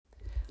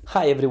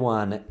Hi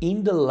everyone,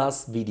 in the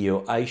last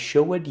video I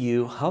showed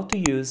you how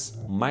to use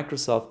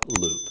Microsoft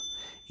Loop.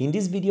 In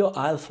this video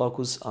I'll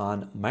focus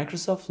on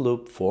Microsoft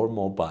Loop for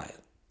mobile.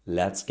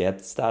 Let's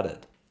get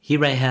started.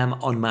 Here I am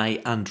on my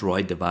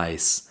Android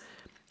device.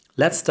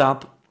 Let's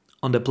tap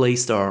on the Play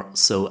Store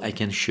so I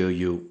can show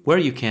you where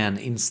you can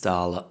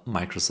install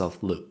Microsoft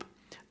Loop.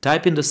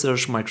 Type in the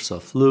search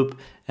Microsoft Loop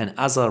and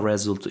as a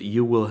result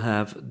you will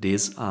have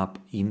this app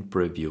in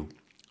preview.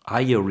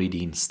 I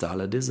already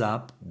installed this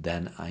app,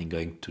 then I'm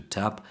going to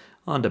tap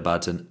on the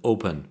button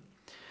Open.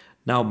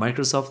 Now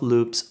Microsoft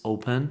Loop's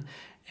open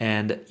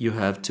and you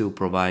have to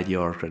provide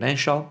your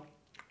credential.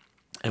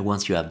 And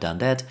once you have done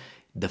that,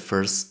 the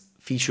first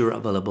feature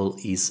available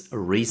is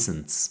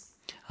Recents.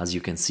 As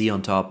you can see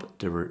on top,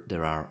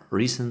 there are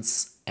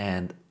Recents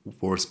and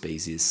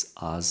Workspaces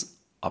as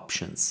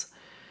options.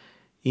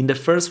 In the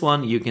first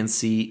one, you can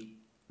see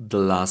the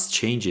last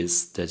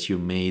changes that you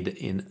made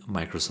in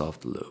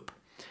Microsoft Loop.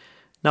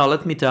 Now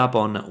let me tap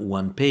on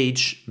one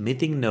page,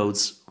 meeting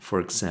notes, for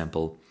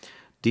example.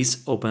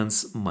 This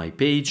opens my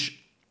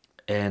page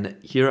and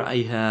here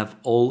I have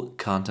all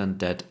content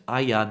that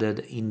I added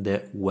in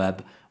the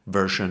web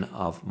version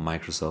of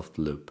Microsoft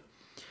Loop.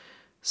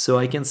 So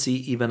I can see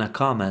even a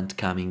comment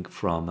coming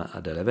from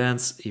other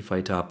events. If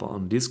I tap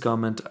on this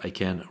comment, I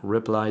can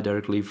reply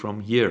directly from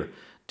here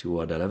to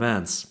other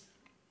events.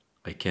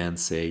 I can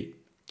say,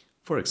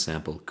 for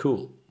example,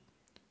 cool.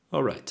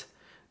 All right.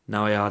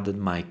 Now I added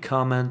my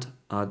comment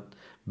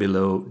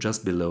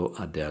just below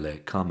Adele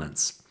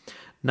comments.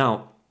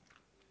 Now,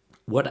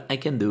 what I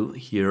can do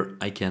here,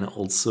 I can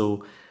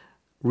also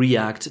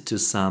react to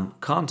some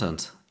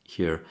content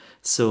here.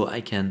 So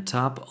I can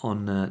tap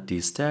on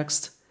this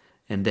text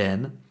and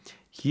then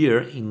here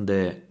in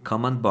the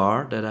command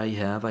bar that I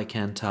have, I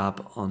can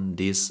tap on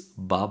these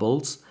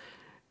bubbles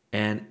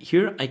and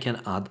here I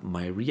can add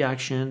my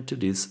reaction to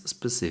this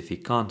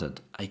specific content.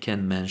 I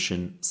can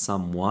mention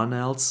someone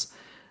else.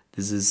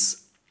 This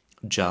is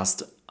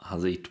just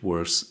as it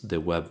works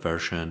the web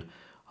version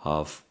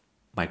of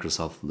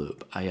Microsoft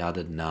Loop. I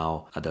added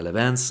now Adele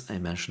events. I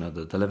mentioned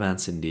Adele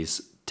events in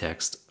this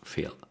text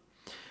field.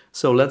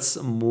 So let's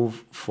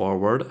move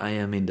forward. I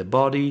am in the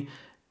body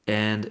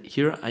and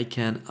here I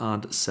can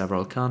add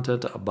several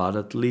content, a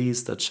bullet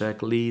list, a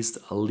checklist,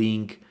 a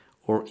link,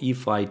 or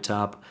if I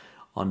tap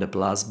on the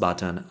plus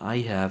button, I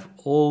have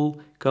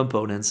all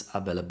components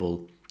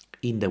available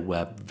in the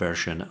web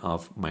version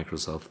of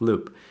Microsoft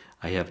Loop.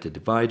 I have the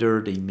divider,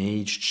 the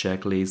image,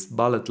 checklist,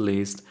 bullet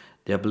list,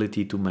 the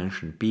ability to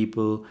mention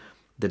people,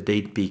 the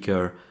date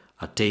picker,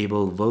 a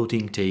table,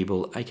 voting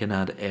table. I can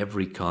add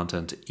every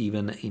content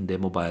even in the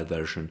mobile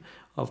version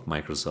of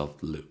Microsoft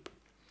Loop.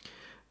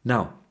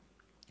 Now,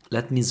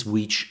 let me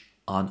switch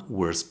on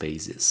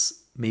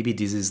workspaces. Maybe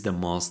this is the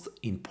most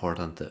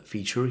important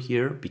feature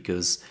here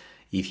because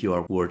if you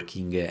are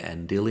working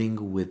and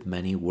dealing with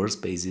many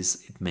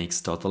workspaces, it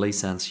makes totally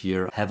sense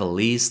here. Have a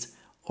list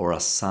or a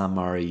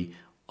summary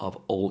of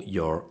all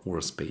your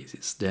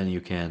workspaces. Then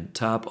you can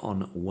tap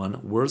on one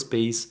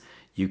workspace,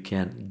 you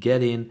can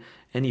get in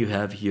and you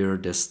have here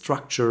the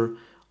structure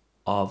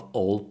of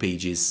all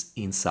pages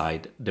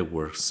inside the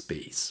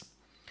workspace.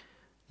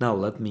 Now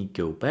let me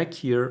go back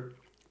here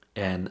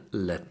and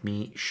let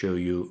me show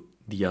you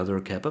the other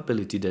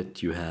capability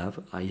that you have.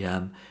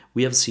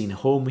 We have seen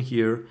home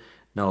here.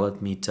 Now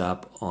let me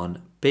tap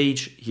on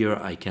page. Here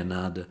I can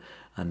add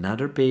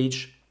another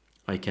page.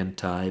 I can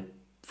type,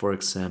 for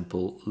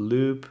example,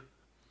 loop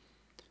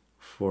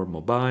for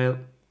mobile.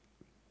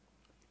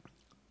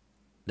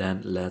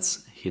 Then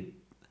let's hit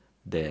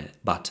the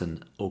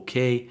button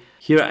OK.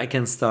 Here I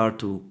can start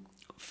to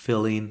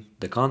fill in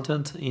the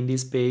content in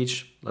this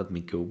page. Let me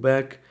go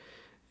back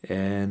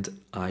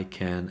and I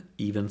can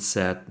even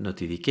set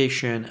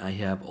notification. I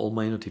have all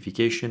my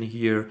notification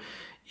here.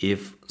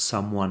 If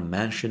someone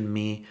mentioned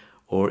me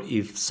or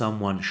if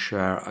someone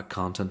share a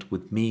content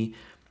with me,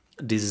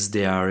 this is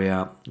the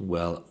area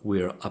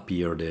where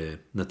appear the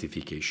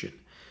notification.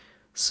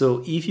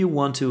 So if you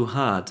want to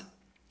add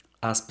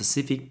a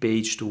specific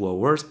page to a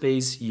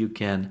workspace, you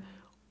can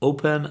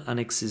open an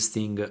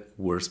existing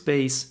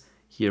workspace.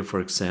 Here, for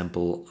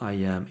example, I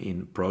am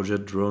in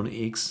Project Drone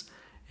X,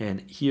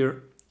 and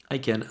here I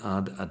can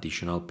add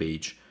additional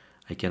page.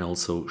 I can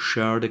also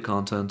share the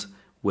content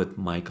with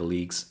my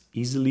colleagues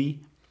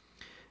easily.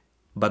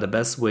 But the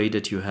best way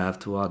that you have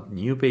to add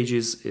new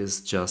pages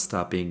is just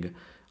tapping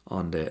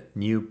on the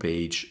New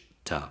Page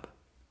tab.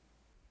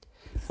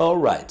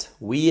 Alright,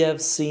 we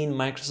have seen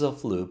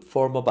Microsoft Loop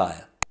for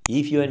mobile.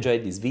 If you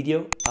enjoyed this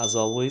video, as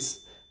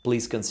always,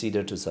 please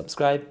consider to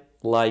subscribe,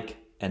 like,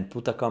 and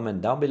put a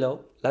comment down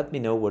below. Let me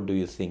know what do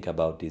you think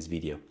about this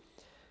video.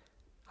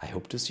 I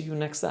hope to see you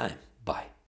next time. Bye.